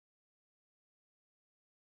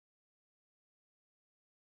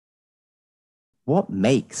What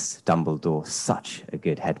makes Dumbledore such a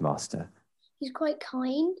good headmaster? He's quite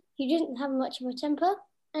kind. He doesn't have much of a temper.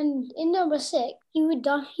 And in number six, he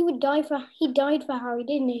died for Harry,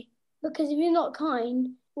 didn't he? Because if you're not kind,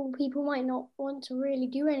 well, people might not want to really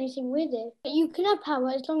do anything with it. But you can have power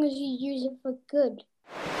as long as you use it for good.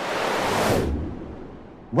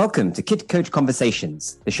 Welcome to Kid Coach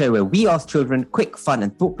Conversations, the show where we ask children quick, fun,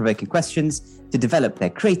 and thought-provoking questions to develop their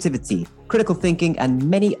creativity, critical thinking, and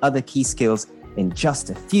many other key skills in just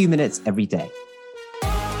a few minutes every day.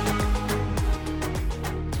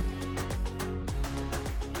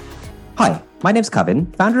 Hi, my name's Kevin,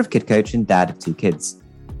 founder of Kid Coach and dad of two kids.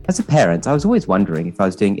 As a parent, I was always wondering if I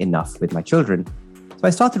was doing enough with my children. So I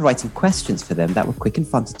started writing questions for them that were quick and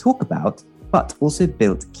fun to talk about, but also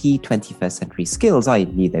built key 21st century skills I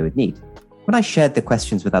knew they would need. When I shared the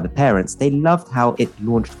questions with other parents, they loved how it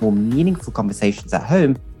launched more meaningful conversations at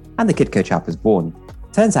home, and the Kid Coach app was born.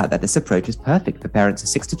 Turns out that this approach is perfect for parents of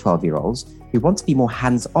 6 to 12-year-olds who want to be more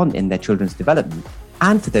hands-on in their children's development,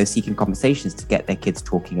 and for those seeking conversations to get their kids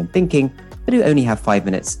talking and thinking, but who only have 5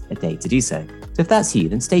 minutes a day to do so. So if that's you,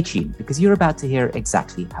 then stay tuned, because you're about to hear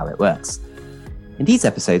exactly how it works. In these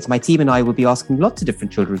episodes, my team and I will be asking lots of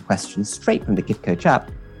different children's questions straight from the Kid Coach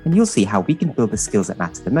app, and you'll see how we can build the skills that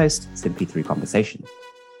matter the most simply through conversation.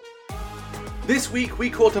 This week we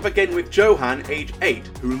caught up again with Johan, age 8,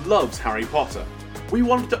 who loves Harry Potter. We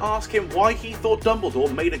wanted to ask him why he thought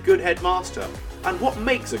Dumbledore made a good headmaster, and what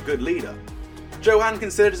makes a good leader. Johan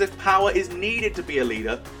considered as if power is needed to be a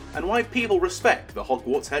leader, and why people respect the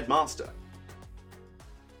Hogwarts headmaster.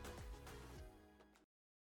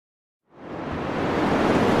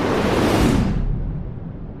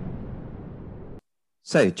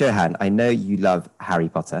 So, Johan, I know you love Harry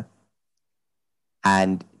Potter.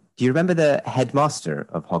 And do you remember the headmaster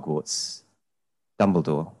of Hogwarts,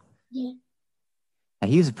 Dumbledore? Yeah. And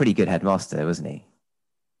he was a pretty good headmaster, wasn't he?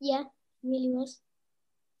 Yeah, he really was.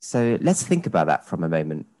 So let's think about that from a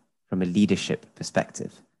moment, from a leadership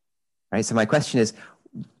perspective. Right? So my question is,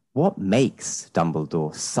 what makes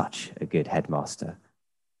Dumbledore such a good headmaster?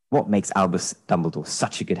 What makes Albus Dumbledore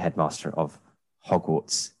such a good headmaster of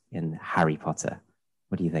Hogwarts in Harry Potter?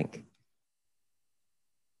 What do you think?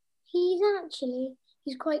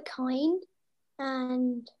 He's quite kind,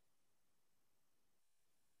 and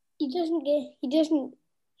he doesn't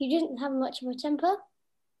have much of a temper.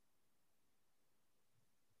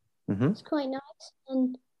 Mm-hmm. He's quite nice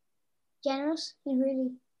and generous.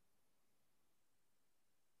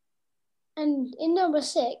 And in number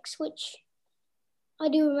six, which I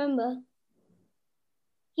do remember,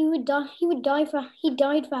 he died for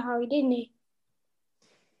Harry, didn't he?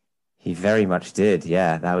 He very much did.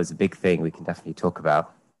 Yeah, that was a big thing we can definitely talk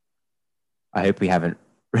about. I hope we haven't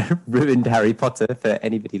ruined Harry Potter for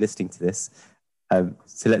anybody listening to this.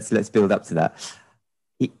 So let's build up to that.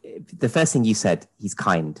 The first thing you said, he's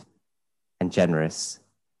kind and generous.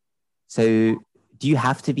 So do you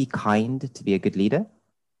have to be kind to be a good leader?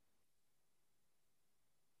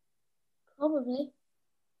 Probably.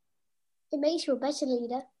 It makes you a better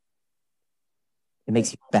leader. It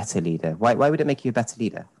makes you a better leader. Why would it make you a better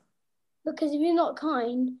leader? Because if you're not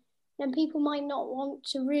kind, then people might not want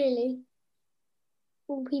to really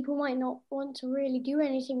do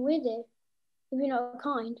anything with it if you're not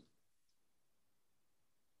kind.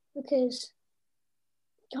 Because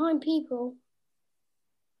kind people,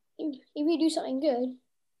 if you do something good,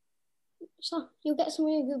 so you'll get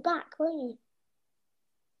something good back, won't you?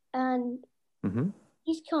 And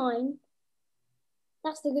He's kind.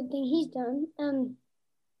 That's the good thing he's done.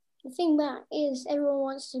 The thing that is, everyone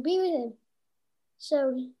wants to be with him.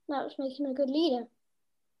 So that's making him a good leader.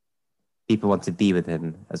 People want to be with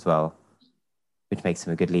him as well, which makes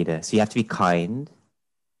him a good leader. So you have to be kind,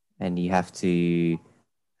 and you have to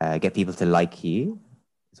get people to like you,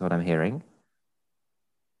 is what I'm hearing.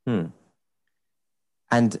 And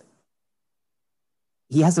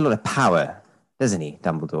he has a lot of power, doesn't he,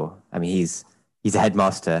 Dumbledore? I mean, he's a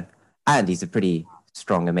headmaster, and he's a pretty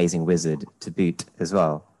strong, amazing wizard to boot as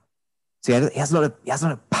well. So he has a lot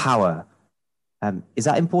of power. Is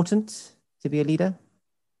that important to be a leader?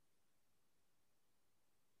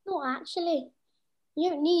 No, actually,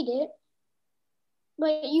 you don't need it.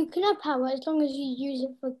 But you can have power as long as you use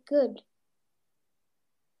it for good.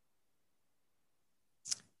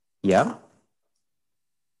 Yeah.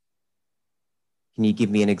 Can you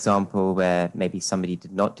give me an example where maybe somebody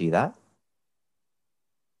did not do that?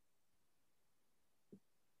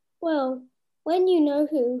 Well, when you know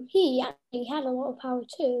who, he actually had a lot of power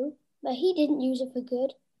too, but he didn't use it for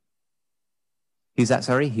good. Who's that,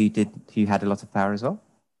 sorry? Who had a lot of power as well?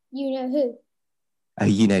 You know who. Oh,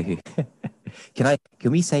 you know who. Can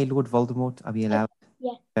we say Lord Voldemort? Are we allowed?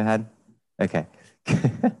 Yeah. Johan? Okay.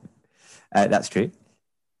 That's true.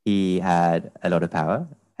 He had a lot of power,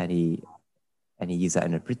 and he used that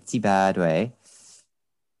in a pretty bad way.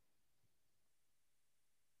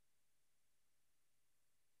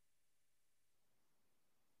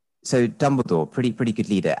 So Dumbledore, pretty good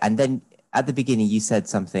leader. And then at the beginning, you said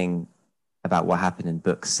something about what happened in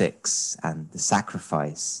Book 6 and the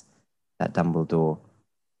sacrifice that Dumbledore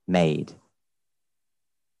made.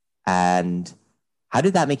 And how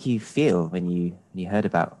did that make you feel when you heard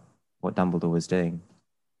about what Dumbledore was doing?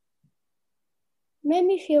 It made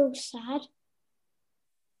me feel sad,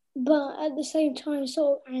 but at the same time,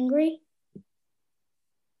 sort of angry.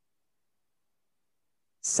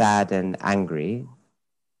 Sad and angry?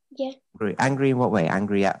 Yeah. Angry in what way?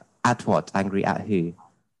 Angry at what? Angry at who?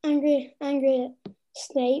 Angry at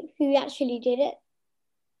Snape, who actually did it.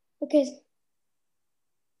 Because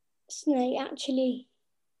Snape actually...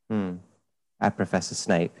 At Professor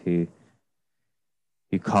Snape, who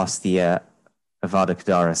cast the Avada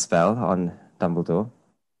Kedavra spell on Dumbledore.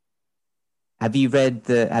 Have you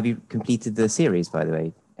completed the series, by the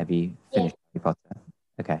way? Have you finished Harry Potter?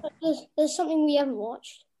 Okay. But there's something we haven't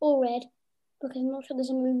watched or read, because I'm not sure there's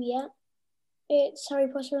a movie yet. It's Harry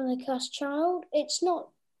Potter and the Cursed Child. It's not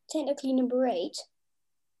technically number 8,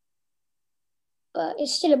 but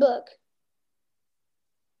it's still a book.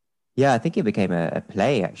 Yeah, I think it became a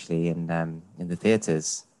play actually in the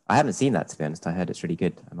theaters. I haven't seen that, to be honest. I heard it's really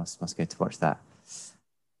good. I must go to watch that.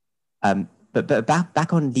 But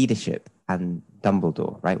back on leadership and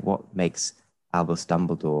Dumbledore, right? What makes Albus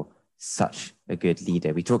Dumbledore such a good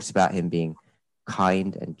leader? We talked about him being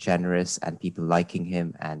kind and generous and people liking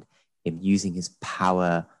him and him using his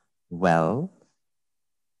power well.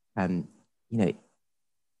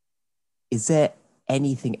 Is there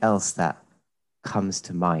anything else that comes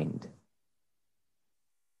to mind?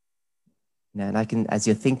 And I can, as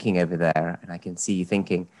you're thinking over there, and I can see you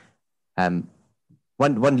thinking,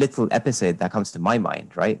 one little episode that comes to my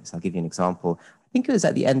mind, right? So I'll give you an example. I think it was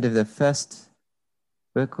at the end of the first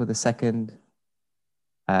book or the second.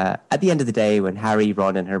 At the end of the day, when Harry,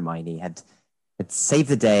 Ron, and Hermione had saved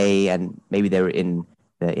the day, and maybe they were in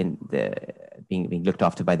the being looked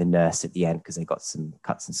after by the nurse at the end because they got some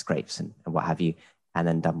cuts and scrapes and what have you. And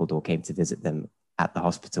then Dumbledore came to visit them at the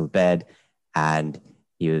hospital bed, and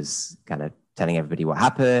he was kind of telling everybody what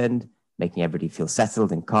happened, making everybody feel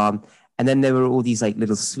settled and calm. And then there were all these like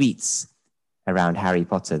little sweets around Harry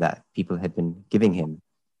Potter that people had been giving him.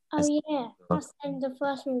 Oh yeah, that's the end of the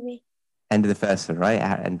first movie. End of the first one, right?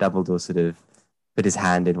 And Dumbledore sort of put his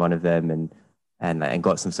hand in one of them and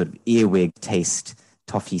got some sort of earwig taste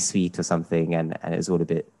toffee sweet or something, and it was all a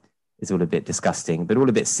bit disgusting, but all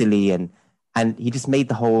a bit silly, and he just made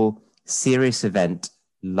the whole serious event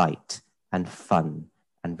light and fun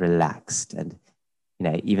and relaxed. And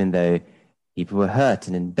even though people were hurt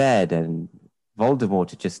and in bed, and Voldemort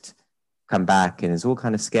had just come back and it's all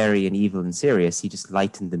kind of scary and evil and serious, he just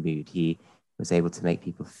lightened the mood. He was able to make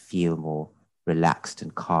people feel more relaxed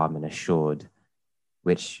and calm and assured,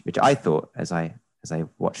 which I thought, as I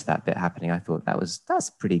watched that bit happening, I thought that's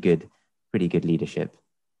pretty good leadership.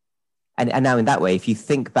 And now in that way, if you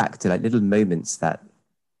think back to like little moments that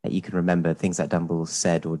you can remember, things that Dumbledore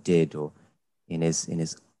said or did, or in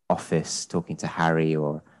his office talking to Harry,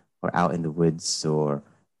 or out in the woods, or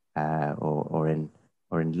in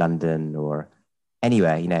London, or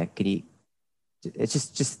anywhere, can you? It's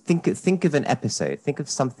just think of an episode, think of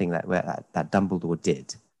something that Dumbledore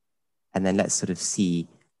did, and then let's sort of see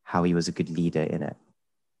how he was a good leader in it.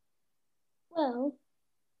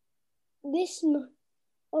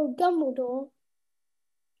 Well, Dumbledore,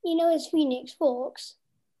 as Phoenix Fawkes,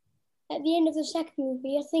 at the end of the second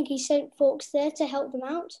movie, I think he sent Fawkes there to help them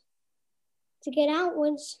out, to get out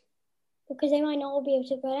because they might not all be able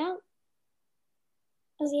to get out,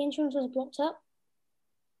 as the entrance was blocked up.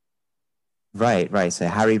 Right. So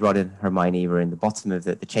Harry, Ron, and Hermione were in the bottom of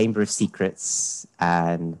the Chamber of Secrets,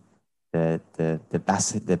 and the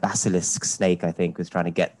basilisk snake, I think, was trying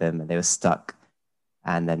to get them, and they were stuck.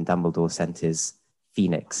 And then Dumbledore sent his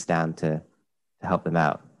Phoenix down to help them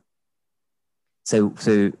out. So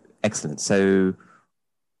excellent. So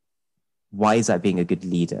why is that being a good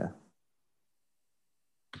leader?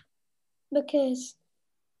 Because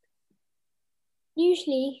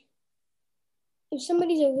usually, if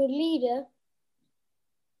somebody's a good leader,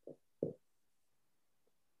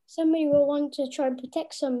 somebody will want to try and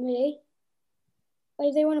protect somebody. Or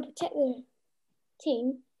if they want to protect the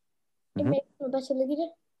team, it makes them a better leader.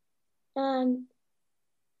 And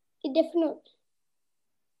it definitely,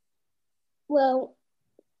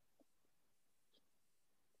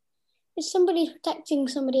 if somebody's protecting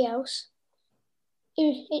somebody else,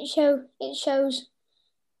 it shows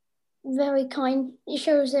very kind. It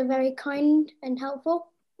shows they're very kind and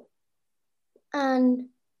helpful, and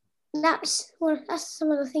that's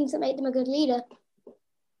some of the things that make them a good leader.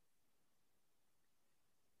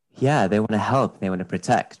 Yeah, they want to help, they want to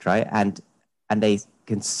protect, right? And they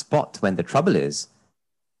can spot when the trouble is,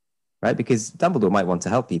 right? Because Dumbledore might want to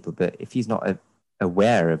help people, but if he's not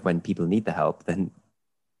aware of when people need the help, then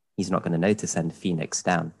he's not going to know to send Phoenix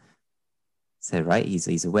down. So, right,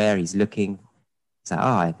 he's aware, he's looking. He's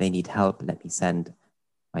like, they need help, let me send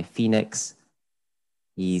my Phoenix.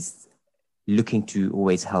 He's looking to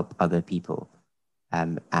always help other people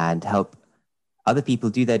and help other people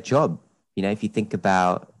do their job. You know, if you think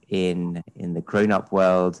about in the grown-up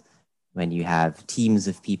world, when you have teams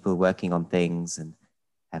of people working on things, and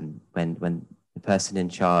when the person in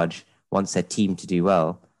charge wants their team to do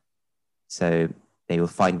well, so they will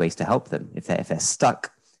find ways to help them. If they're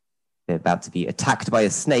stuck, they're about to be attacked by a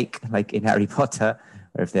snake, like in Harry Potter,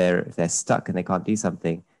 or if they're stuck and they can't do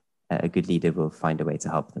something, a good leader will find a way to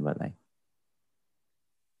help them, won't they?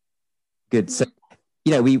 Good. So,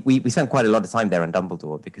 you know, we spent quite a lot of time there on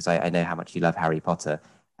Dumbledore because I know how much you love Harry Potter.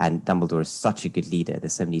 And Dumbledore is such a good leader.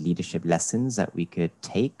 There's so many leadership lessons that we could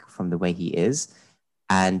take from the way he is.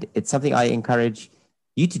 And it's something I encourage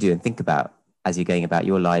you to do and think about as you're going about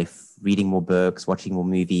your life, reading more books, watching more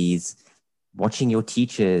movies, watching your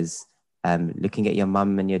teachers, looking at your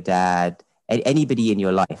mum and your dad, anybody in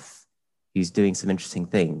your life who's doing some interesting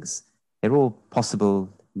things. They're all possible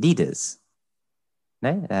leaders.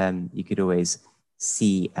 No? You could always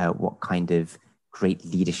see what kind of great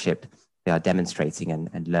leadership they are demonstrating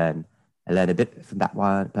and learn a bit from that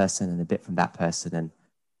one person and a bit from that person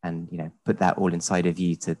and you know, put that all inside of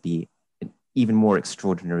you to be an even more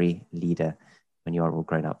extraordinary leader when you are all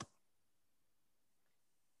grown up.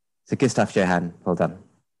 So good stuff, Johan. Well done.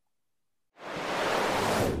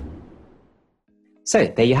 So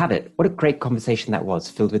there you have it. What a great conversation that was,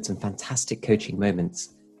 filled with some fantastic coaching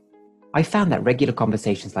moments. I found that regular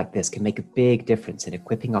conversations like this can make a big difference in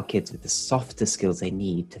equipping our kids with the softer skills they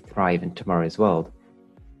need to thrive in tomorrow's world.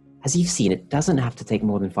 As you've seen, it doesn't have to take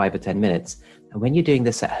more than 5 or 10 minutes. And when you're doing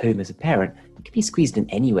this at home as a parent, it can be squeezed in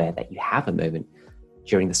anywhere that you have a moment,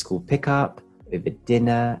 during the school pickup, over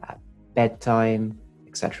dinner, at bedtime,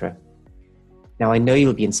 etc. Now, I know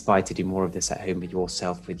you'll be inspired to do more of this at home with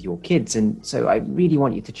yourself, with your kids. And so I really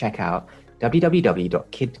want you to check out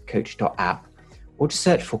www.kidcoach.app, or just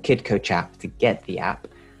search for Kid Coach app to get the app,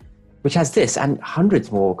 which has this and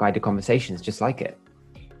hundreds more guided conversations just like it.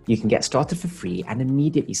 You can get started for free and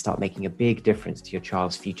immediately start making a big difference to your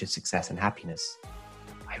child's future success and happiness.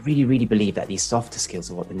 I really, really believe that these softer skills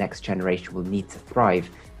are what the next generation will need to thrive.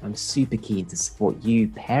 I'm super keen to support you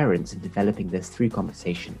parents in developing this through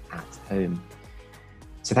conversation at home.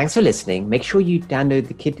 So thanks for listening. Make sure you download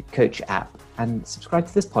the Kid Coach app and subscribe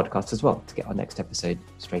to this podcast as well to get our next episode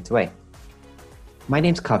straight away. My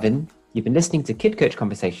name's Coven. You've been listening to Kid Coach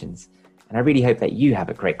Conversations, and I really hope that you have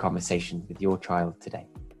a great conversation with your child today.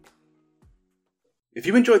 If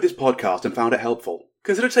you enjoyed this podcast and found it helpful,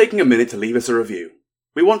 consider taking a minute to leave us a review.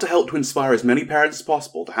 We want to help to inspire as many parents as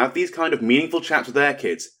possible to have these kind of meaningful chats with their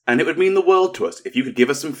kids, and it would mean the world to us if you could give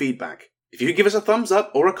us some feedback. If you could give us a thumbs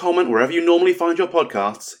up or a comment wherever you normally find your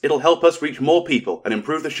podcasts, it'll help us reach more people and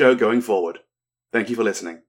improve the show going forward. Thank you for listening.